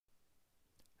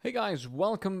Hey guys,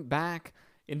 welcome back.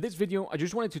 In this video, I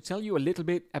just wanted to tell you a little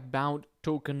bit about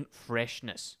token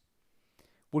freshness.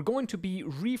 We're going to be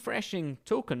refreshing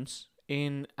tokens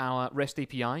in our REST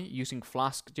API using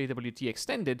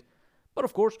Flask-JWT-Extended, but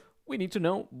of course, we need to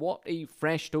know what a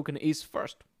fresh token is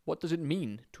first. What does it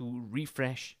mean to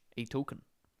refresh a token?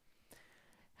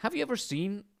 Have you ever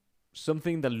seen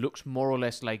something that looks more or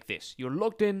less like this? You're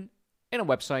logged in a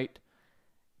website,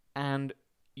 and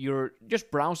you're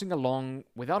just browsing along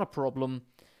without a problem,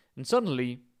 and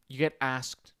suddenly you get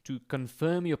asked to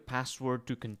confirm your password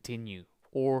to continue,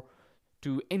 or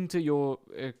to enter your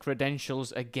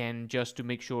credentials again just to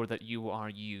make sure that you are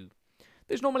you.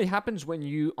 This normally happens when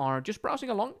you are just browsing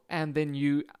along and then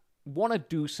you want to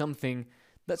do something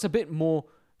that's a bit more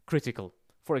critical.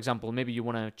 For example, maybe you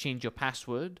want to change your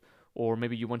password, or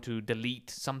maybe you want to delete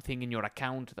something in your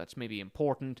account that's maybe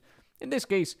important. In this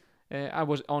case, I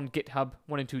was on GitHub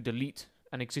wanting to delete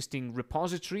an existing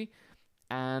repository,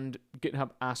 and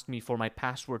GitHub asked me for my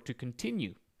password to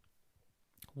continue.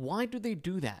 Why do they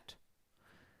do that?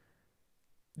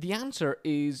 The answer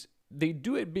is they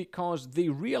do it because they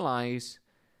realize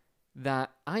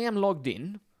that I am logged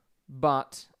in,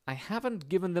 but I haven't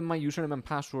given them my username and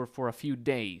password for a few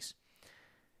days.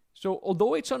 So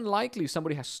although it's unlikely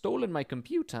somebody has stolen my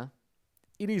computer,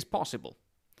 it is possible.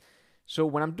 So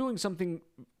when I'm doing something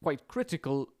quite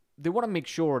critical, they want to make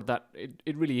sure that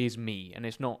it really is me, and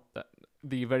it's not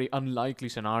the very unlikely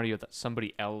scenario that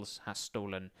somebody else has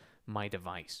stolen my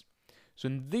device. So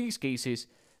in these cases,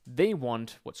 they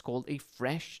want what's called a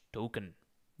fresh token.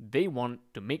 They want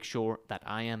to make sure that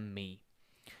I am me.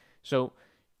 So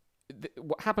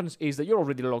what happens is that you're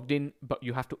already logged in, but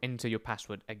you have to enter your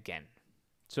password again.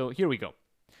 So here we go.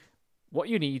 What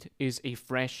you need is a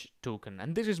fresh token,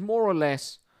 and this is more or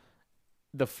less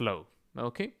the flow,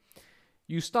 okay?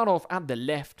 You start off at the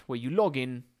left where you log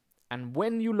in, and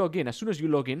when you log in, as soon as you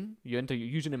log in, you enter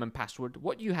your username and password,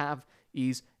 what you have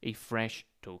is a fresh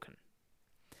token.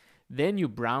 Then you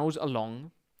browse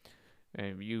along,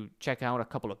 you check out a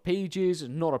couple of pages,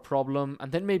 not a problem,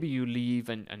 and then maybe you leave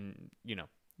and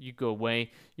you go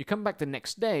away. You come back the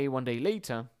next day, one day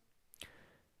later,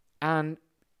 and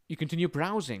you continue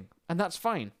browsing, and that's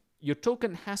fine. Your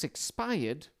token has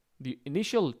expired. The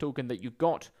initial token that you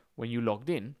got when you logged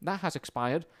in, that has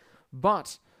expired,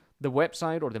 but the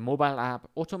website or the mobile app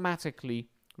automatically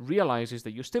realizes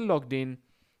that you're still logged in.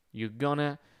 You're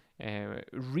gonna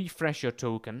refresh your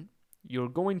token. You're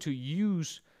going to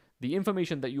use the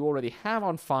information that you already have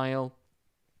on file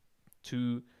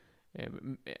to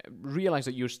realize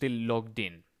that you're still logged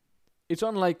in. It's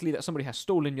unlikely that somebody has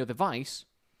stolen your device,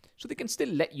 so they can still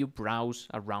let you browse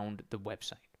around the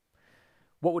website.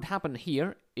 What would happen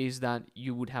here is that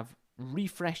you would have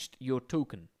refreshed your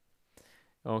token.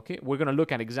 Okay, we're going to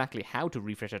look at exactly how to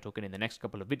refresh a token in the next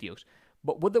couple of videos.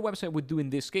 But what the website would do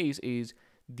in this case is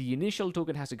the initial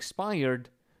token has expired.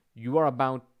 You are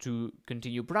about to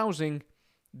continue browsing.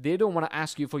 They don't want to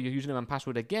ask you for your username and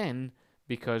password again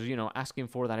because, asking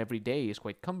for that every day is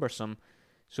quite cumbersome.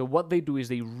 So what they do is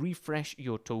they refresh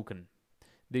your token.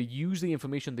 They use the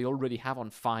information they already have on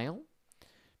file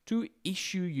to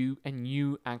issue you a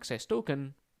new access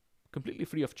token completely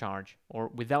free of charge, or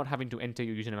without having to enter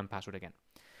your username and password again.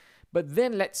 But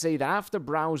then let's say that after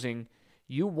browsing,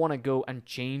 you want to go and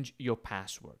change your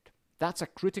password. That's a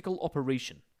critical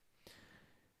operation.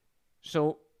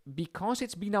 So because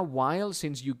it's been a while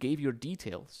since you gave your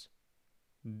details,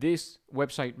 this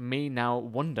website may now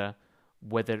wonder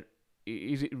whether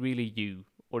is it really you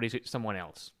or is it someone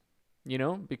else?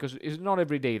 Because it's not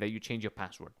every day that you change your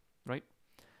password, right?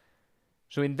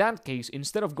 So in that case,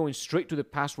 instead of going straight to the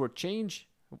password change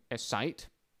site,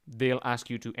 they'll ask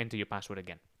you to enter your password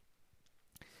again.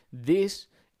 This,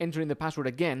 entering the password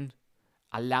again,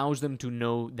 allows them to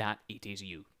know that it is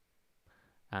you.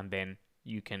 And then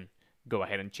you can go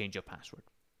ahead and change your password.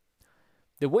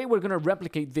 The way we're going to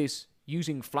replicate this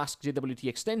using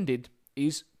Flask-JWT-Extended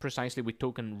is precisely with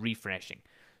token refreshing.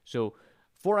 So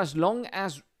for as long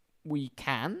as we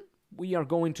can, we are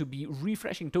going to be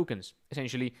refreshing tokens.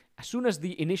 Essentially, as soon as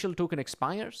the initial token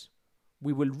expires,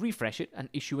 we will refresh it and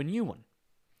issue a new one.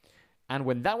 And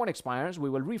when that one expires, we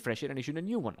will refresh it and issue a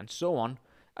new one, and so on,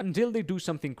 until they do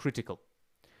something critical.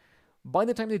 By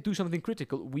the time they do something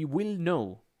critical, we will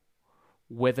know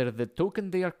whether the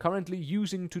token they are currently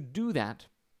using to do that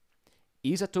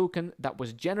is a token that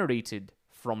was generated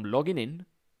from logging in,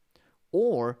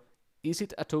 or is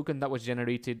it a token that was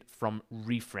generated from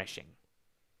refreshing?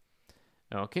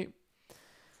 Okay,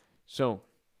 so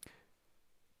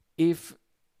if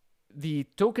the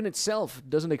token itself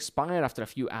doesn't expire after a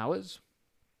few hours,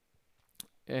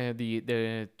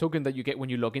 the token that you get when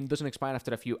you log in doesn't expire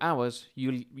after a few hours,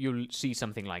 you'll see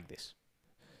something like this.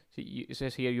 See, it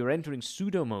says here, you're entering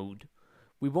sudo mode.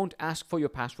 We won't ask for your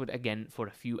password again for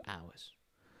a few hours.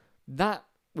 That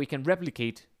we can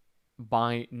replicate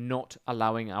by not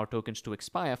allowing our tokens to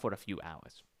expire for a few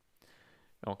hours.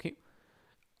 Okay.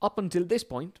 Up until this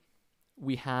point,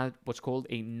 we had what's called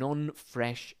a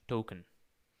non-fresh token.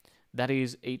 That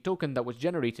is a token that was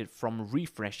generated from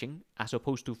refreshing as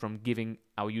opposed to from giving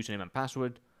our username and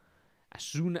password. As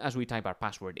soon as we type our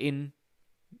password in,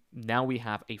 now we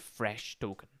have a fresh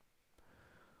token.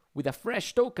 With a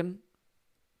fresh token,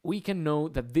 we can know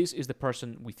that this is the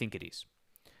person we think it is.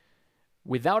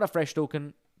 Without a fresh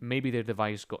token, maybe their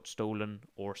device got stolen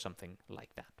or something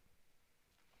like that.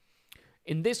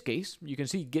 In this case, you can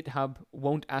see GitHub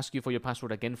won't ask you for your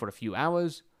password again for a few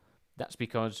hours. That's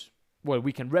because, well,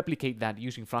 we can replicate that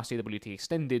using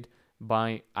Flask-JWT-Extended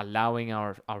by allowing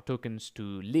our tokens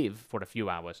to live for a few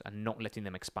hours and not letting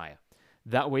them expire.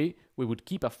 That way, we would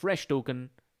keep a fresh token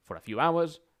for a few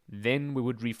hours, then we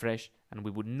would refresh, and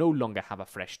we would no longer have a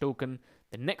fresh token.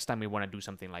 The next time we want to do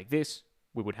something like this,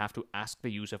 we would have to ask the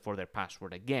user for their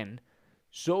password again,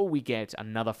 so we get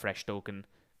another fresh token,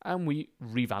 and we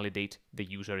revalidate the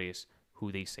user is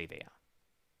who they say they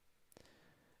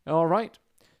are. Alright,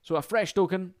 so a fresh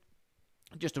token,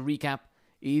 just to recap,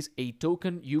 is a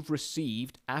token you've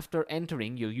received after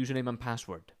entering your username and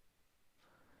password.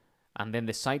 And then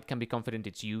the site can be confident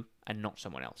it's you and not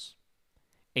someone else.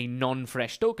 A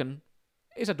non-fresh token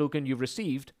is a token you've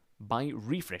received by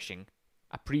refreshing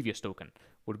a previous token.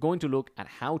 We're going to look at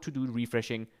how to do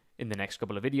refreshing in the next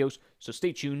couple of videos, so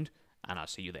stay tuned and I'll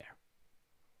see you there.